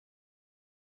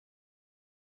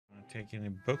take any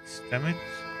books, damn it.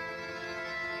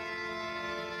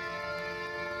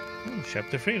 Oh,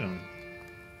 chapter freedom.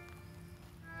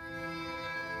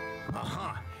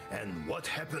 Aha! And what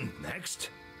happened next?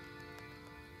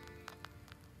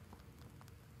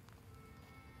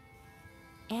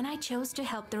 And I chose to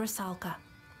help the Rusalka.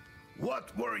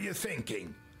 What were you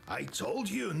thinking? I told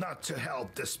you not to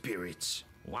help the spirits.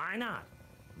 Why not?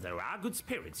 There are good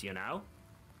spirits, you know.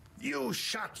 You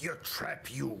shut your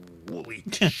trap, you woolly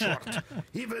short.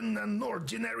 Even an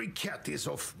ordinary cat is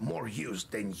of more use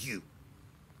than you.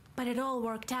 But it all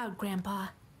worked out, Grandpa.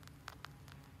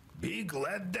 Be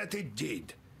glad that it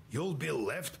did. You'll be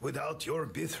left without your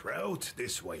betrothed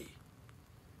this way.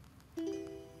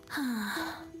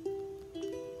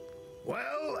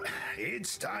 Well,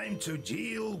 it's time to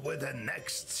deal with the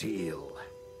next seal.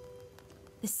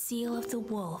 The seal of the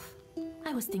wolf.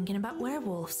 I was thinking about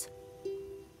werewolves.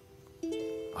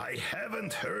 I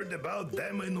haven't heard about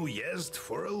them in Uyezd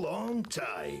for a long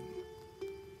time.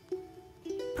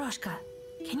 Proshka,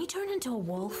 can you turn into a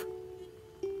wolf?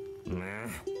 Nah.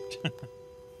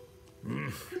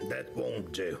 That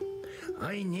won't do.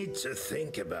 I need to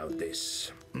think about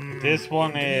this. This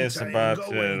one In the is meantime, about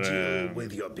go and deal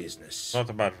with your business. not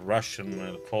about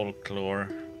Russian folklore,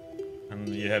 and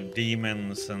you have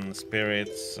demons and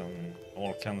spirits and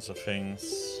all kinds of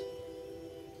things.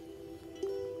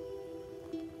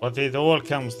 What it all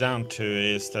comes down to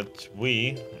is that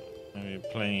we're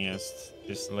playing as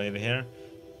this lady here,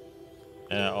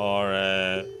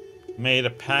 are made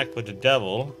a pact with the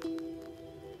devil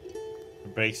to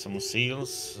break some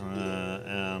seals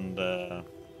and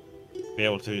be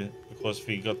able to, because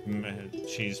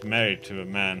she's married to a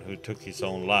man who took his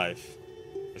own life,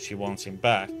 but she wants him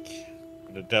back.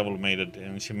 The devil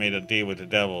she made a deal with the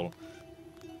devil.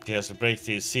 She has to break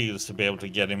these seals to be able to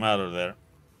get him out of there.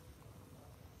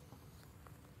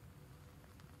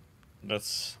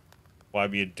 That's why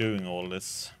we're doing all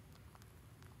this.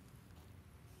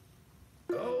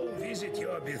 Go visit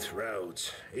your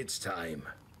betrothed. It's time.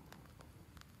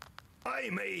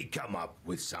 I may come up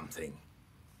with something.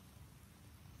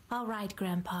 All right,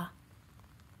 Grandpa.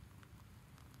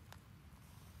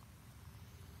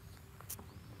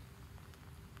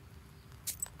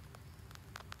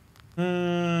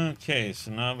 Okay,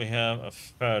 so now we have a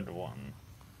third one.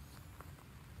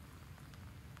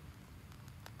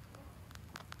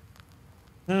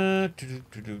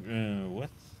 What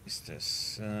is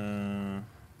this? Yeah.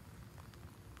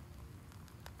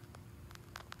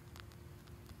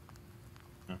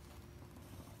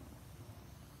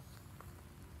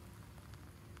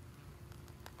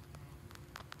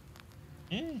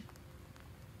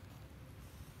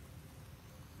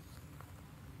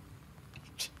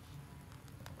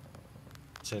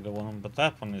 Say the one, but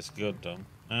that one is good though.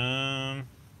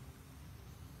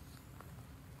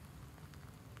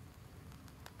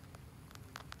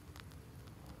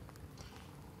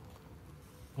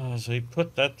 So he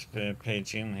put that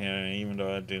page in here, even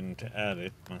though I didn't add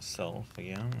it myself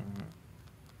again.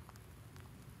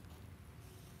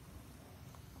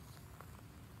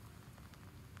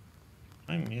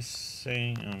 I'm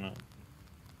missing. Oh no.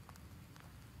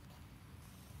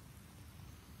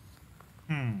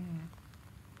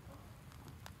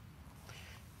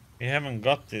 We haven't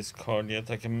got this card yet.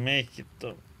 I can make it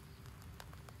though.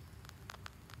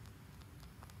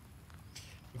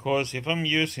 Because if I'm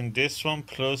using this one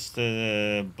plus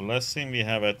the blessing we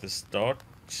have at the start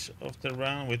of the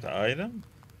round with the item,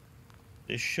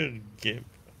 they should give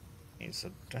me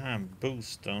a damn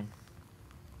boost though.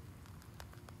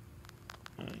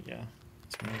 Yeah,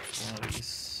 let's make one of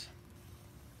these.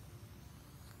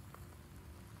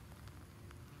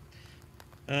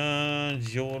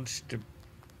 George the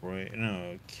Brave,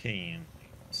 no, Kane.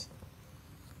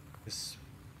 This,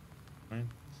 right?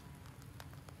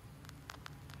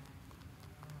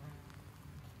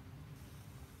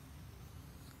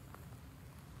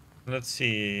 Let's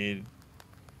see.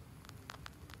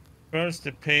 First,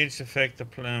 the page effect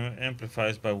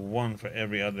amplifies by 1 for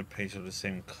every other page of the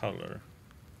same color.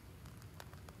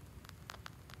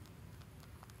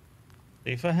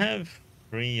 If I have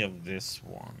 3 of this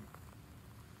one,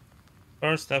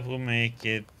 first that will make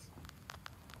it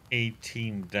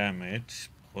 18 damage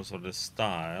because of the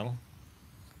style.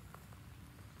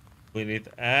 Will it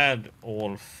add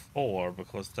all 4?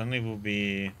 Because then it will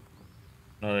be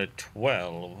another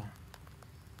 12.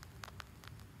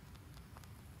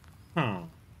 Huh.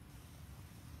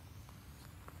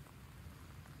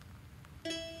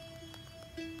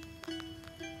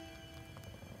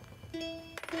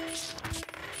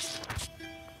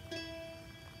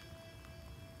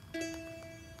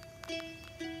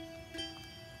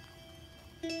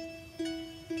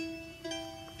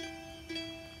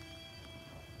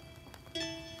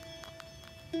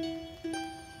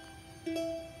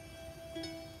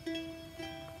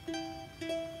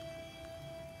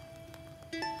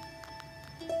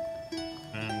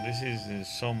 this is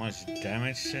so much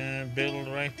damage build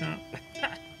right now.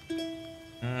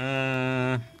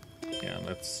 Yeah,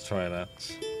 let's try that.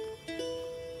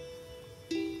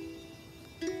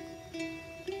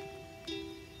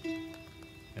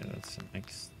 Okay, let's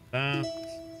mix that.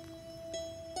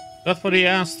 That's what he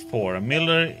asked for. A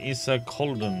miller is a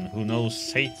Colden who knows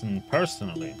Satan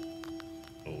personally.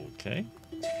 Okay.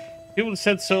 People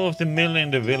said so of the miller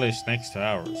in the village next to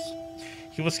ours.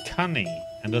 He was cunning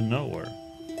and a knower.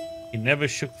 He never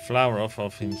shook flour off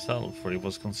of himself, for it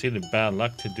was considered bad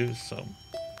luck to do so.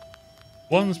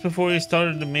 Once before he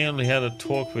started the mill, he had a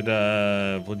talk with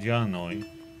Vodyanoi.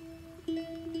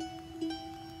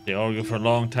 They argued for a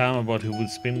long time about who would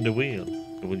spin the wheel.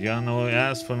 The Vodyanoi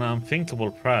asked for an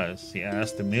unthinkable prize. He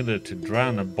asked the miller to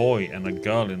drown a boy and a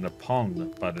girl in the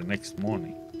pond by the next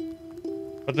morning.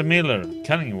 But the miller,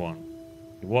 cunning one,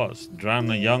 he was, drowned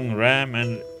a young ram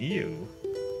and ewe.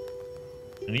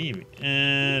 An Eve.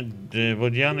 And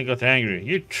Vodyanoi got angry.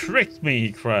 You tricked me,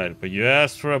 he cried, but you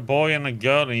asked for a boy and a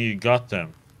girl and you got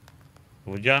them.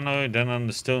 Vodyanoi then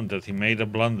understood that he made a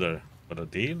blunder, but a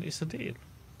deal is a deal.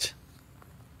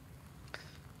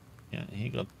 Yeah, he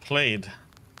got played.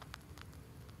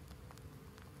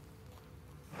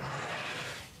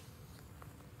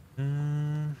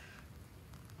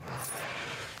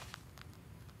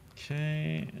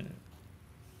 Okay.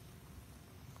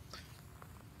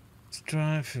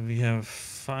 Strife, we have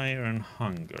fire and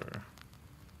hunger.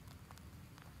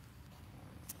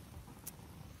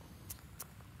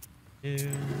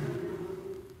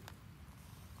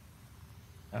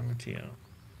 Amateur.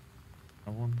 I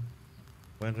want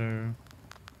weather.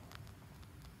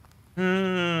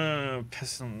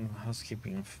 Peasant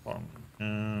housekeeping and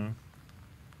farming.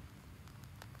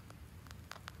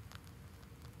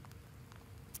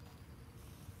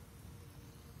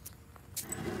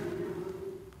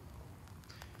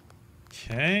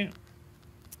 Okay.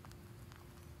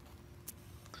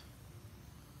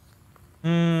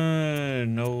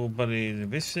 Nobody to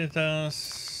visit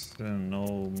us.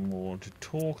 No more to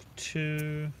talk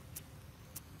to.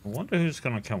 I wonder who's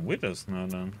gonna come with us now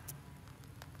then.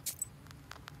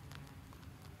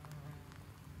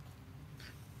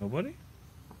 Nobody?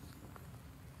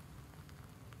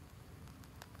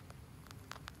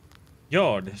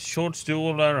 Yard. Shorts do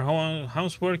all our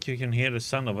housework. You can hear the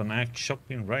sound of an act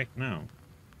shopping right now.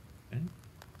 Okay.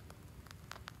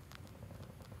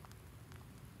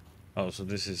 Oh, so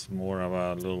this is more of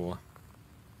a little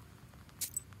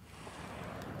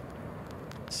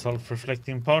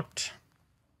self-reflecting part.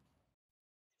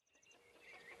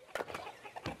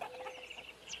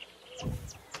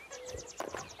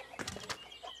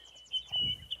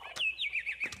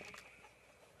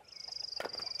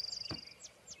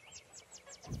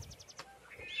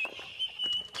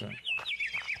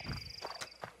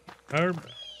 Herb.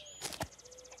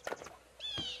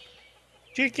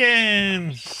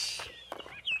 Chickens!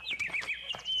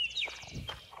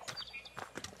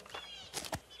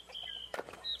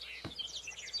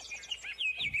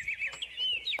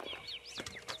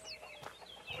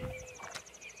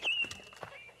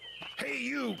 Hey,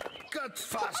 you! Got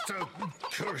faster!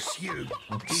 Curse you!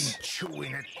 Been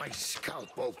chewing at my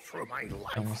scalp all through my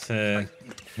life. That was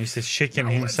Mr. Chicken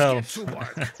Now himself. let's get to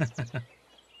work.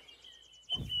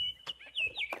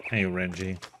 Hey,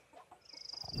 Renji.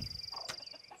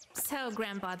 So,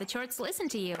 Grandpa, the Chorts listen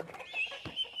to you.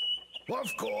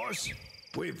 Of course.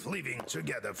 We've living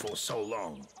together for so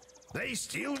long. They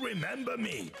still remember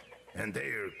me, and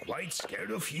they're quite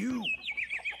scared of you.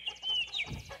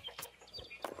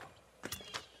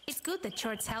 It's good that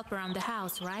Chorts help around the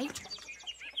house, right?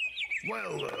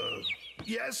 Well,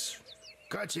 yes.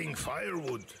 Cutting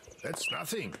firewood, that's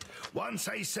nothing. Once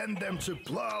I sent them to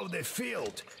plow the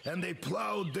field, and they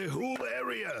plowed the whole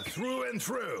area through and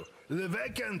through, the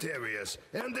vacant areas,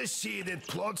 and the seeded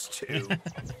plots too.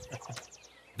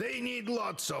 They need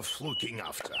lots of looking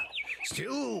after.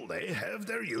 Still, they have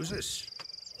their uses.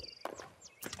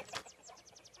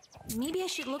 Maybe I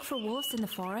should look for wolves in the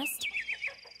forest?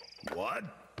 What?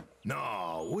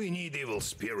 No, we need evil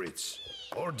spirits.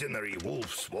 Ordinary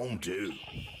wolves won't do.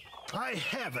 I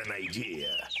have an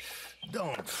idea.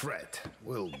 Don't fret.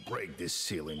 We'll break this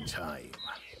seal in time.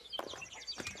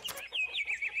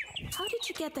 How did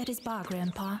you get that Isba,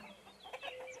 Grandpa?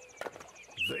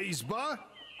 The Isba?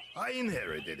 I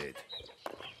inherited it.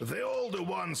 The older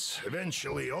ones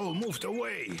eventually all moved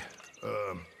away.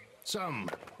 Some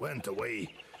went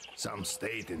away, some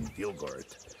stayed in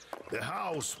Vilgard. The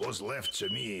house was left to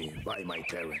me by my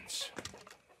parents.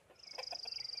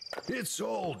 It's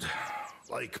old,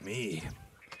 like me.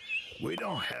 We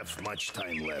don't have much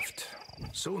time left.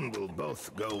 Soon we'll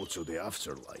both go to the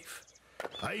afterlife.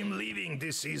 I'm leaving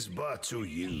this Izba to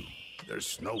you.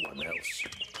 There's no one else.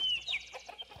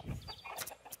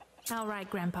 All right,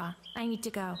 Grandpa. I need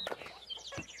to go.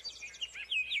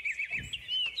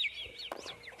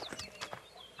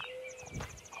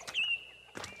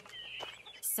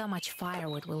 So much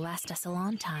firewood will last us a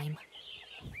long time.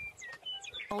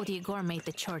 Old Igor made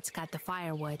the chorts got the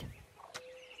firewood.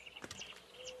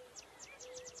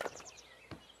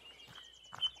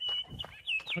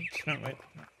 Wait.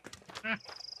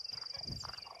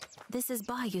 This is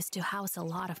bar used to house a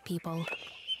lot of people.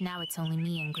 Now it's only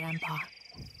me and Grandpa.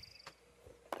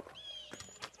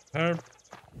 Herb.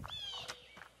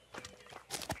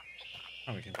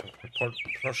 Oh, we can report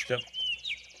Proshka.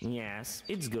 Yes,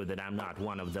 it's good that I'm not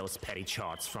one of those petty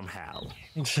charts from hell.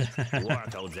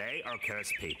 Work all day or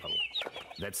curse people.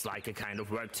 That's like a kind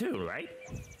of work too, right?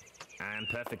 I'm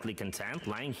perfectly content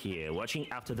lying here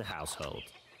watching after the household.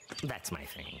 That's my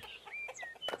thing.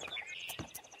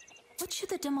 What should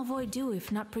the Domovoy do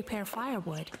if not prepare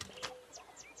firewood?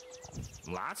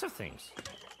 Lots of things.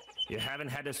 You haven't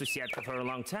had a Susietka for a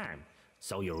long time,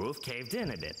 so your roof caved in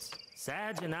a bit.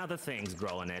 Sedge and other things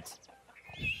grow in it.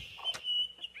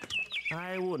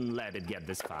 I wouldn't let it get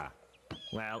this far.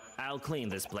 Well, I'll clean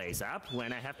this place up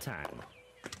when I have time.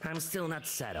 I'm still not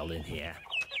settled in here.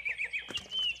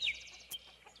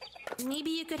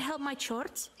 Maybe you could help my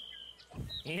chores?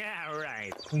 Yeah,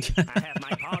 right. I have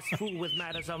my paws full with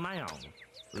matters of my own.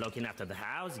 Looking after the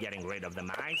house, getting rid of the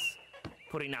mice,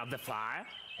 putting out the fire.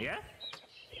 Yeah?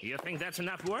 You think that's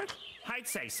enough work? I'd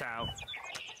say so.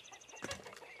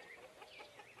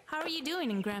 How are you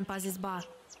doing in Grandpa's bar?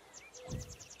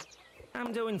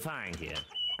 I'm doing fine here.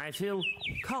 I feel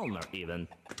calmer even.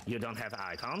 You don't have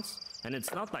icons, and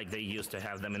it's not like they used to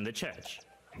have them in the church.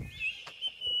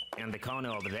 And the corner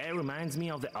over there reminds me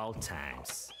of the old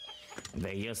times.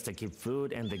 They used to keep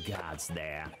food and the gods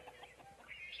there.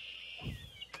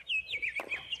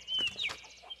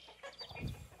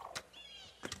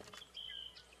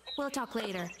 We'll talk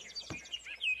later.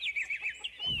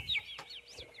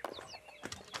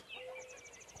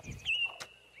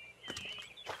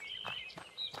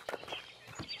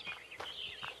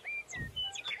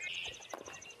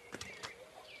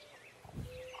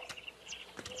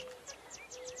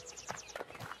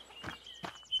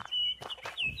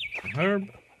 Herb.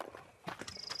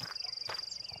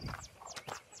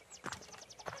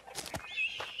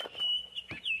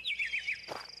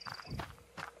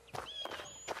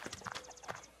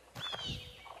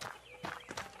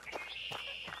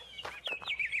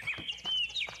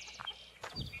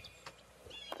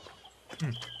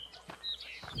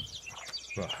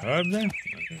 The herb there? I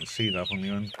didn't see that on the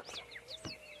end.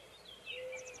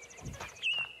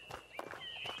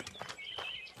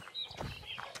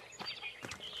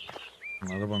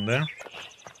 Another one there.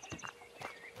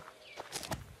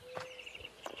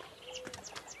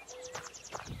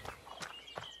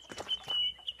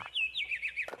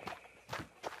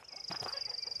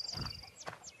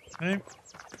 Okay.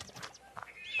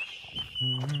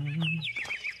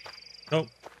 Go.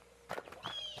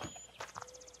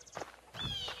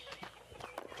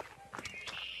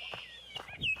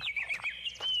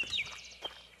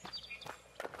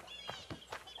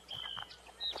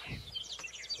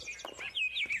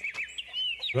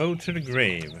 Road to the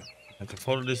grave. I have to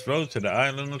follow this road to the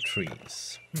island of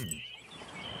trees.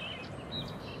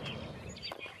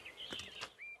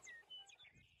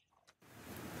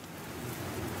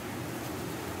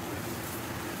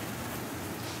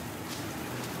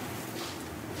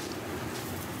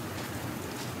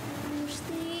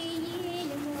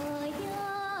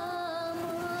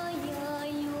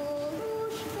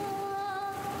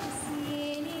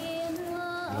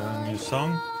 New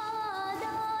song.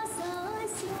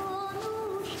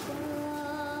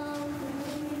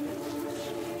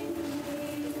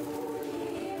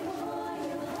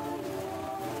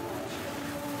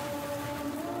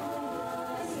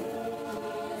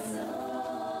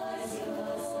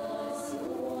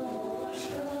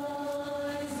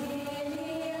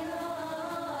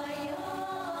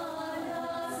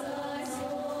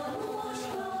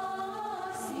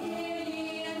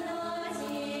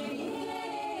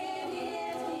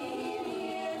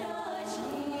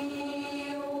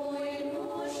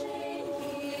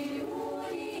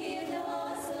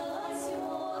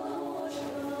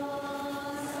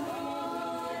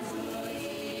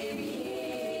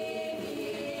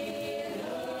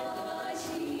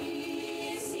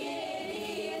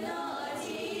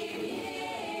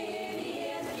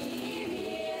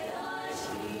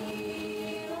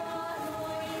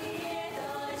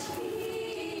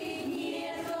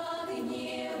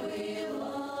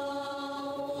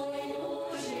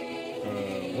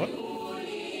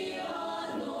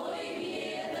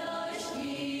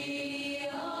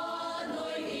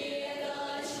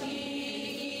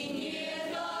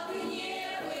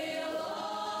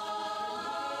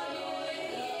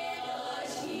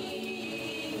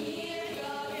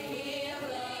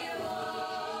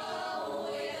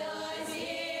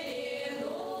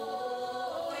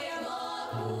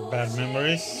 Bad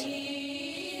memories.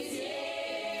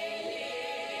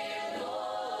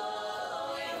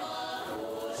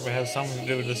 We have something to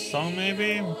do with the song,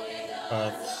 maybe,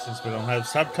 but since we don't have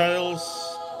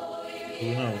subtitles,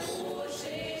 who knows?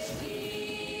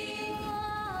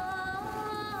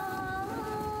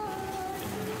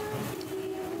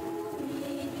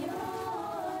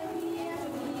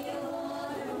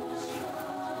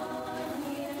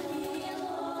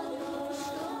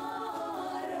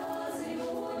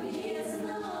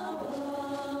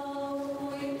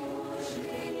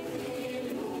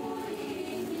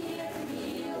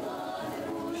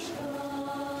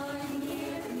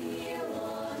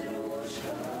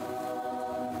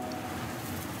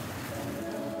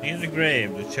 In the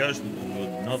grave, the church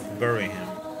would not bury him.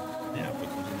 Yeah,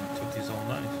 because he took his own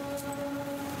life.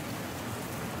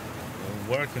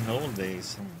 Well, work in the old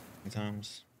days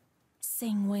sometimes.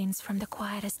 Sing winds from the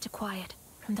quietest to quiet,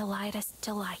 from the lightest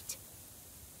to light.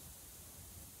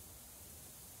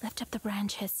 Lift up the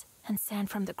branches and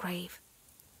sand from the grave.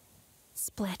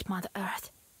 Split, Mother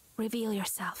Earth. Reveal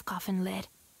yourself, coffin lid.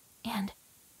 And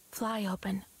fly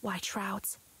open, white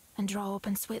shrouds, and draw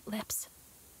open sweet lips.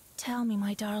 Tell me,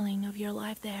 my darling, of your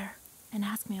life there, and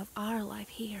ask me of our life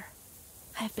here.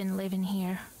 I've been living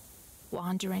here,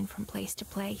 wandering from place to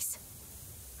place.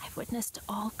 I've witnessed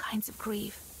all kinds of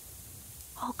grief.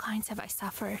 All kinds have I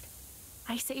suffered.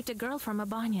 I saved a girl from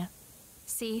Abanya.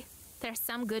 See, there's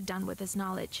some good done with this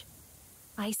knowledge.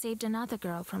 I saved another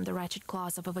girl from the wretched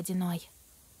claws of a Vodinoy.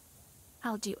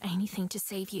 I'll do anything to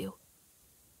save you,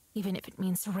 even if it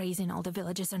means raising all the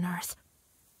villages on Earth.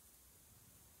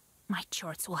 My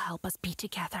chorts will help us be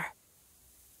together.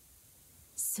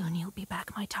 Soon you'll be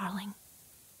back, my darling.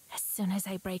 As soon as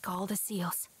I break all the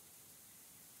seals.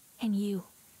 And you,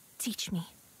 teach me,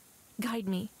 guide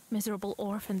me, miserable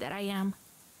orphan that I am,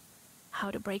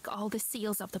 how to break all the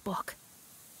seals of the book.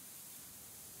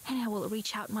 And I will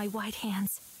reach out my white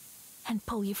hands and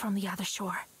pull you from the other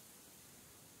shore.